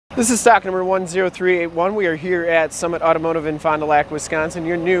This is stock number 10381. We are here at Summit Automotive in Fond du Lac, Wisconsin,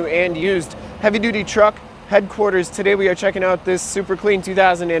 your new and used heavy-duty truck headquarters. Today we are checking out this super clean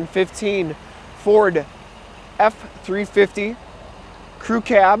 2015 Ford F350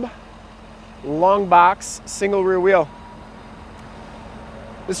 CREWCAB LONGBOX single rear wheel.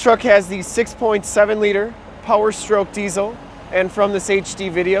 This truck has the 6.7 liter Powerstroke diesel, and from this HD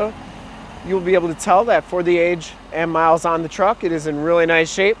video you'll be able to tell that for the age and miles on the truck, it is in really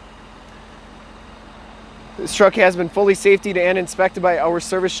nice shape. This truck has been fully safetied and inspected by our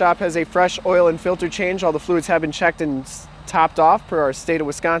service shop, has a fresh oil and filter change. All the fluids have been checked and topped off per our state of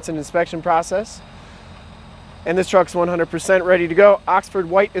Wisconsin inspection process. And this truck's 100% ready to go. Oxford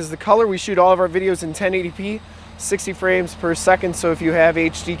white is the color. We shoot all of our videos in 1080p, 60 frames per second. So if you have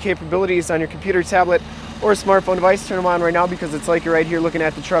HD capabilities on your computer, tablet, or smartphone device, turn them on right now, because it's like you're right here looking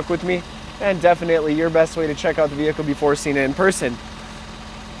at the truck with me. And definitely your best way to check out the vehicle before seeing it in person.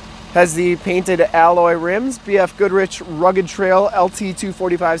 Has the painted alloy rims, BF Goodrich Rugged Trail LT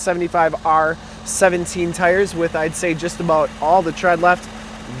 245/75 R17 tires with, I'd say, just about all the tread left.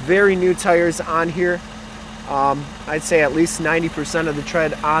 Very new tires on here. I'd say at least 90% of the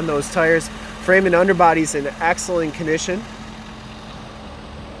tread on those tires. Frame and underbody's in excellent condition.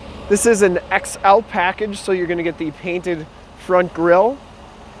 This is an XL package, so you're going to get the painted front grille.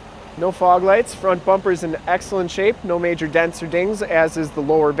 No fog lights. Front bumper's in excellent shape. No major dents or dings, as is the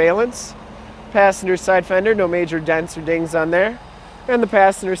lower valence. Passenger side fender, no major dents or dings on there. And the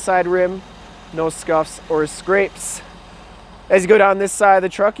passenger side rim, no scuffs or scrapes. As you go down this side of the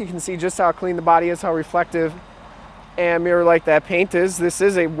truck, you can see just how clean the body is, how reflective and mirror-like that paint is. This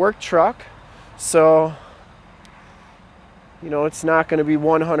is a work truck, so you know it's not going to be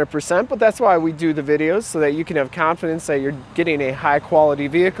 100%, but that's why we do the videos, so that you can have confidence that you're getting a high-quality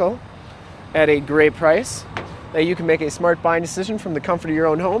vehicle at a great price, that you can make a smart buying decision from the comfort of your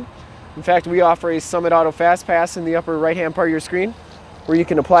own home. In fact, we offer a Summit Auto Fast Pass in the upper right-hand part of your screen, where you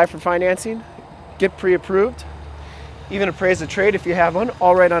can apply for financing, get pre-approved, even appraise a trade if you have one,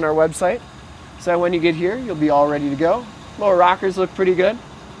 all right on our website, so that when you get here, you'll be all ready to go. Lower rockers look pretty good.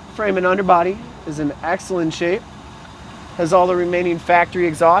 Frame and underbody is in excellent shape. Has all the remaining factory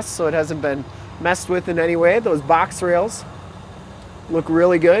exhausts, so it hasn't been messed with in any way. Those box rails look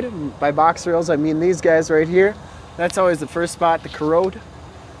really good. By box rails, I mean these guys right here. That's always the first spot to corrode,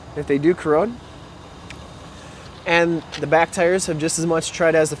 if they do corrode. And the back tires have just as much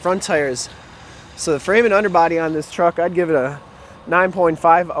tread as the front tires. So the frame and underbody on this truck, I'd give it a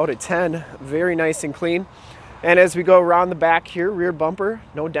 9.5 out of 10. Very nice and clean. And as we go around the back here, rear bumper,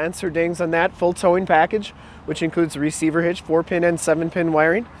 no dents or dings on that. Full towing package, which includes the receiver hitch, 4-pin and 7-pin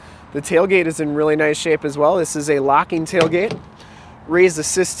wiring. The tailgate is in really nice shape as well. This is a locking tailgate, raised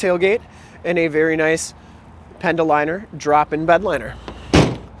assist tailgate, and a very nice Pendoliner drop-in bed liner.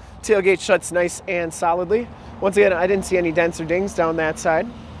 Tailgate shuts nice and solidly. Once again, I didn't see any dents or dings down that side,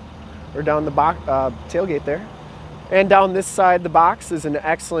 or down the tailgate there. And down this side, the box is in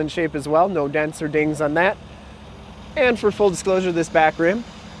excellent shape as well. No dents or dings on that. And for full disclosure, this back rim,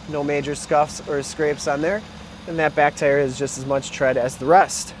 no major scuffs or scrapes on there. And that back tire has just as much tread as the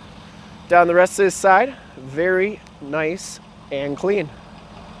rest. Down the rest of this side, very nice and clean.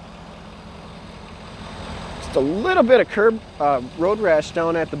 Just a little bit of curb road rash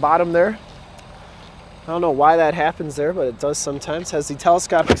down at the bottom there. I don't know why that happens there, but it does sometimes. Has the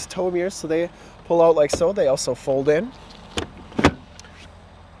telescopic tow mirrors, so they pull out like so. They also fold in.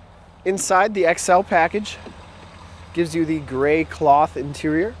 Inside, the XL package gives you the gray cloth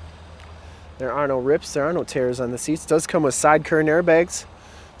interior. There are no rips, there are no tears on the seats. Does come with side curtain airbags.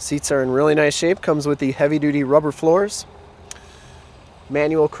 Seats are in really nice shape. Comes with the heavy-duty rubber floors.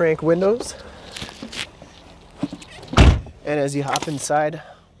 Manual crank windows. And as you hop inside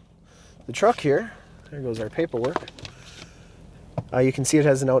the truck here, there goes our paperwork. You can see it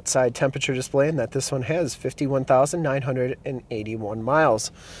has an outside temperature display, and that this one has 51,981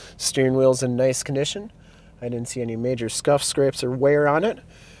 miles. Steering wheel's in nice condition. I didn't see any major scuffs, scrapes, or wear on it.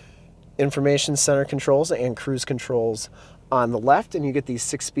 Information center controls and cruise controls on the left, and you get the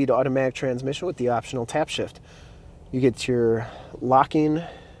 6-speed automatic transmission with the optional tap shift. You get your locking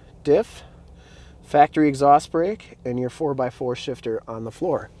diff, factory exhaust brake, and your 4x4 shifter on the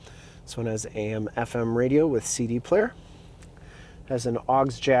floor. This one has AM/FM radio with CD player. Has an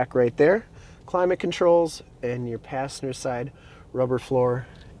aux jack right there. Climate controls, and your passenger side rubber floor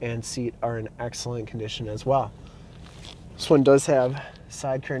and seat are in excellent condition as well. This one does have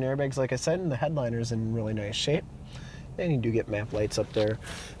side curtain airbags, like I said, and the headliner's in really nice shape. And you do get map lights up there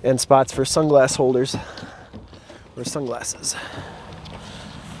and spots for sunglass holders or sunglasses.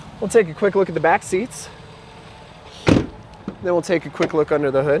 We'll take a quick look at the back seats. Then we'll take a quick look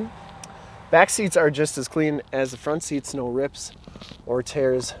under the hood. Back seats are just as clean as the front seats, no rips or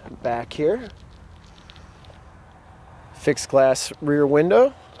tears back here. Fixed glass rear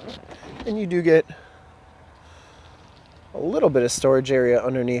window, and you do get a little bit of storage area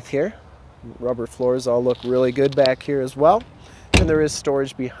underneath here. Rubber floors all look really good back here as well, and there is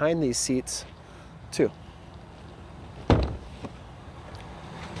storage behind these seats too.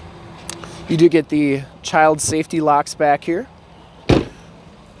 You do get the child safety locks back here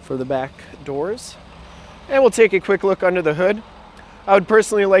for the back doors. And we'll take a quick look under the hood. I would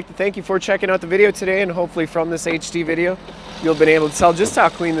personally like to thank you for checking out the video today, and hopefully from this HD video you'll be able to tell just how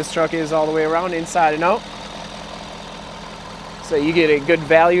clean this truck is all the way around, inside and out. So you get a good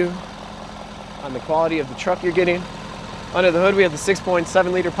value on the quality of the truck you're getting. Under the hood we have the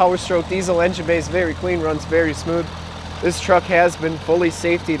 6.7 liter Powerstroke diesel engine base, very clean, runs very smooth. This truck has been fully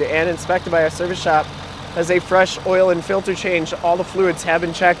safetied and inspected by our service shop. Has a fresh oil and filter change. All the fluids have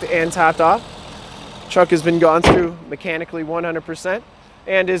been checked and topped off. Truck has been gone through mechanically 100%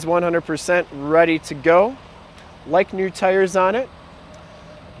 and is 100% ready to go. Like new tires on it.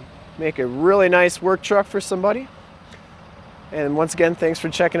 Make a really nice work truck for somebody. And once again, thanks for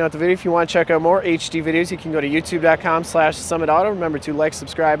checking out the video. If you want to check out more HD videos, you can go to youtube.com/summitauto. Remember to like,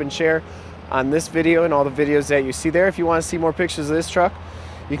 subscribe, and share on this video and all the videos that you see there. If you want to see more pictures of this truck,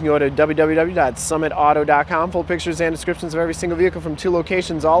 you can go to www.summitauto.com. Full pictures and descriptions of every single vehicle from 2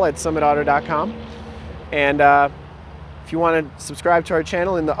 locations, all at summitauto.com. And if you want to subscribe to our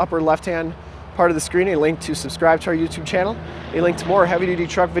channel, in the upper left-hand part of the screen, a link to subscribe to our YouTube channel, a link to more heavy-duty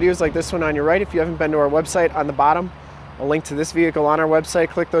truck videos like this one on your right. If you haven't been to our website, on the bottom, a link to this vehicle on our website.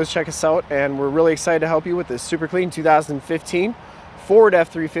 Click those, check us out, and we're really excited to help you with this super clean 2015 Ford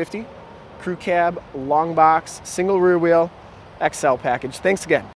F350 Crew Cab Long Box Single Rear Wheel XL package. Thanks again.